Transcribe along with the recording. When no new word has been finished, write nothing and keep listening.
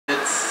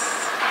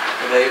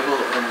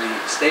available in the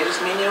status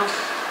menu.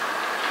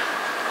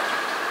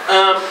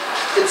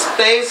 It's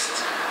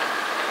based,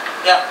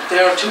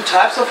 there are two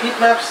types of heat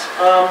maps.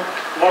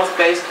 One is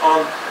based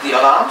on the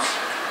alarms,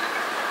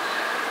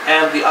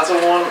 and the other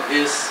one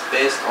is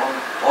based on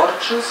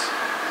outages.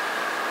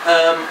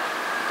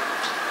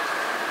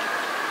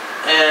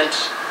 And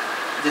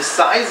the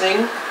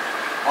sizing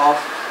of,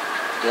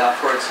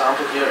 for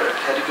example here, a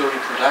category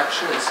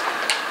production is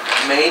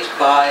made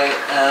by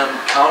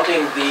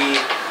counting the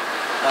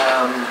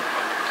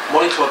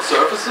monitored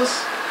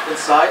surfaces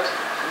inside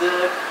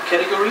the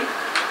category.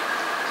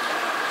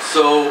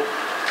 So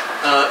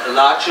a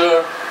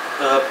larger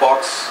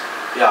box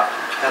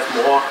has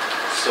more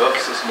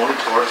surfaces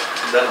monitored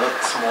than a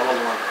smaller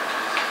one.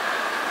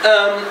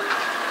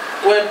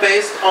 When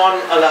based on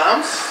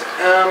alarms,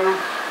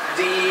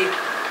 the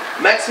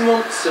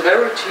maximum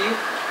severity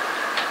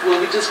will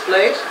be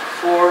displayed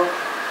for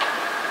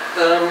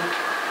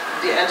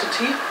the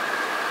entity.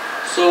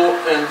 So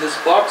in this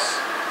box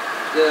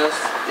there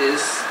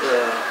is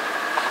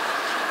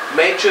a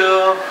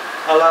major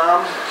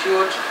alarm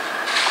occurred.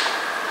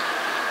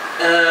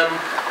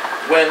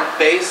 When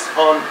based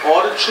on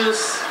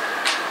outages,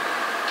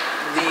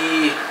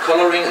 the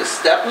coloring is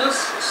stepless,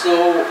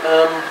 so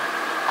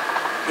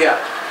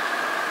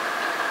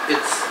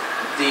it's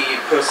the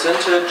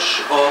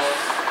percentage of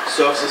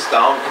surfaces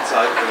down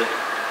inside the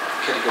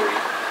category.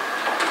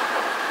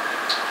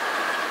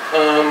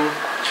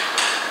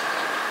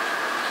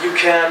 You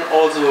can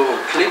also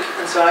click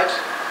inside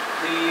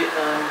the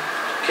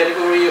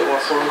category or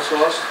forum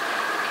source,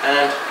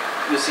 and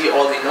you see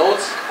all the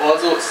nodes,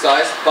 also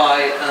sized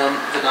by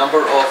the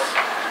number of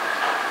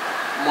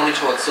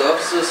monitored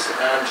surfaces,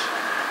 and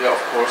of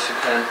course you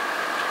can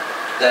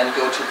then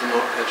go to the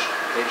node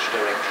page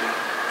directly.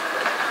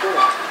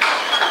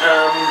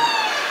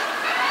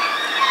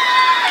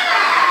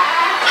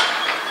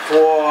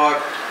 For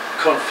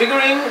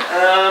configuring,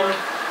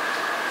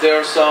 there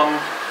are some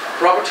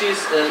properties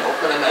in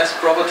OpenNMS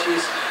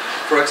properties.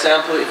 For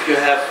example, if you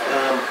have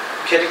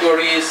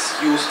categories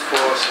used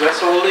for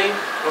thresholding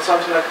or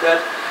something like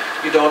that,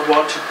 you don't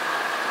want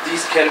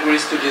these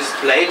categories to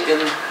display in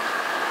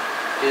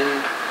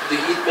the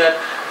heat map.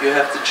 You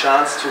have the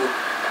chance to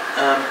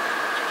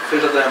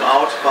filter them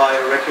out by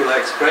a regular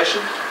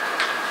expression,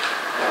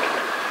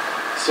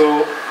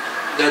 so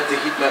that the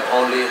heat map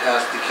only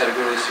has the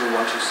categories you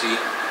want to see.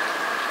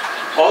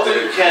 Also,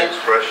 you can. The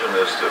expression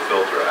is to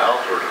filter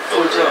out or to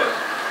filter in?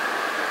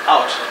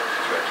 Out.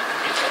 Okay.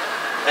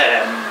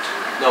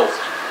 No.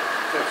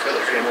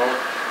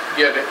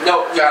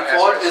 No, the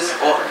default is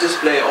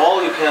display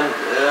all. You can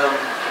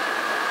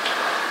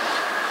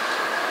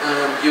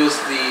use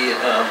the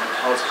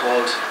how it's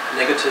called,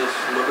 negative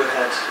look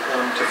ahead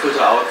to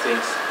filter out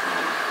things.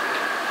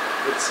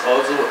 It's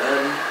also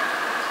an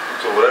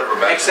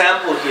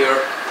example here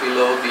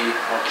below the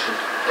option.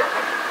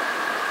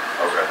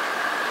 Okay.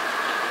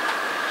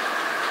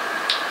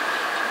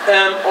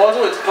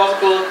 Also, it's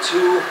possible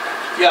to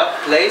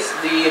place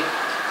the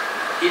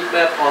heat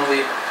map on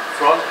the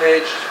front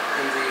page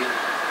in the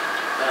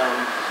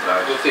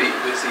nice. with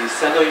the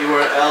sender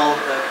URL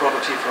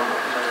property from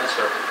OpenNMS.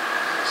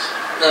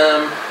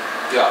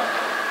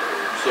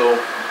 So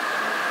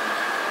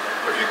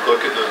if you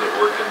click it, does it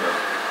work in the?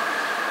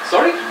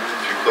 Sorry?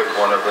 If you click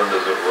one of them,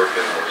 does it work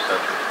in the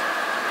center?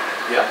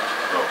 Yeah.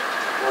 No.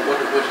 Well, what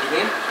do you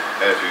mean?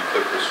 And if you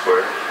click the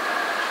square?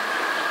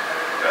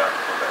 Yeah.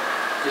 Okay.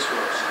 This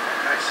works.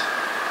 Nice.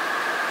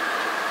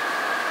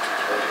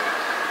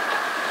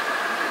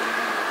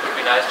 It would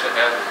be nice to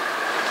have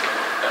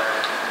the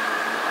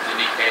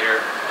indicator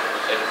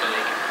instead of the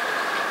link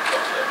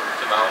of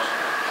the mouse.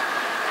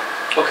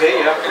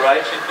 Okay, right.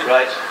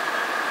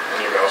 And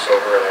you mouse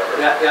over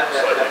and have it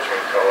slightly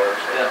change colors.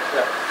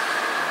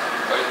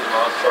 Or use the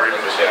mouse. Or even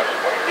just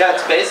point. Yeah,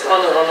 it's based on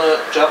a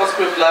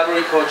JavaScript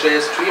library called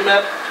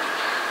JS3Map.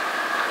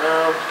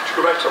 Should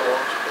go back to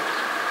alarms.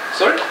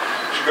 Sorry?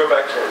 Should go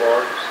back to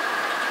alarms.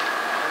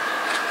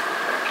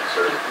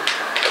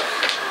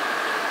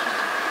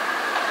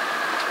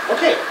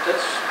 Okay,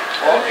 that's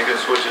all. And you can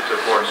switch it to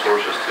foreign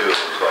sources too, it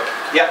looks like.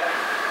 Yeah.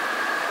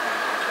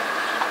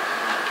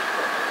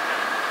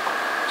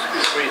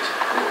 Sweet.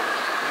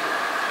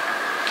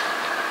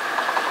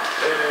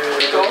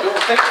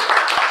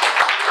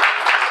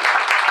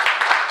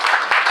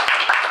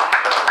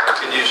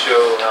 Can you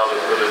show how to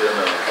put it in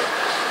a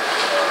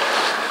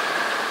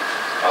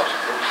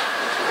obstacles?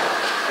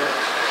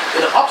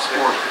 In an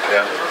obstacle?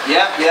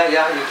 Yeah.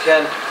 You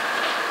can.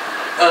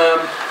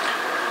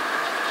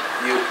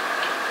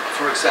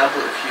 For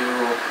example, if you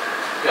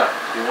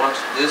want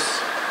this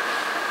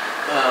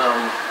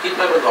heat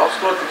map with the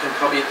obstacle, you can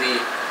copy the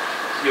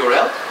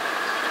URL.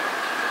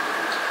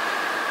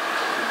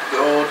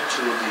 Go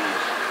to the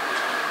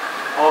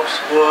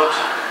obstacle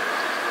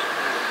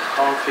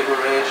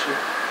configuration.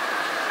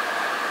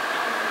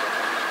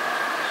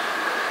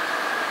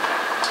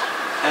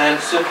 And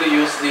simply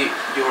use the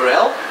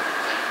URL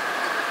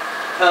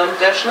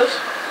dashnet.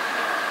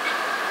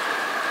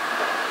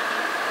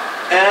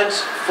 And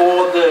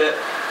for the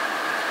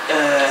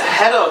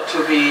header to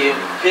be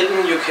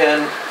hidden, you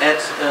can add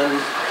an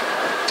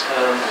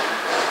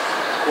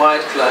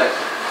white like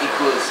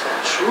equals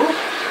true.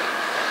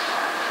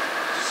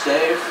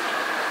 Save,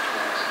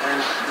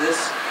 and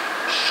this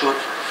should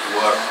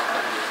work.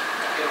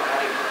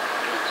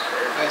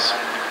 Nice.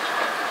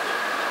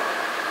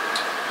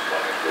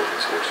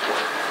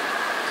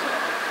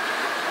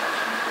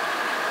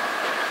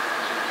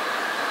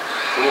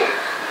 Cool.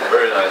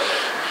 Very nice.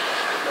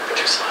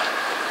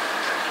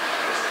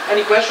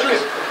 Any questions?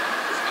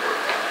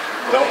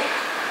 No.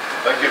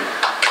 Thank you.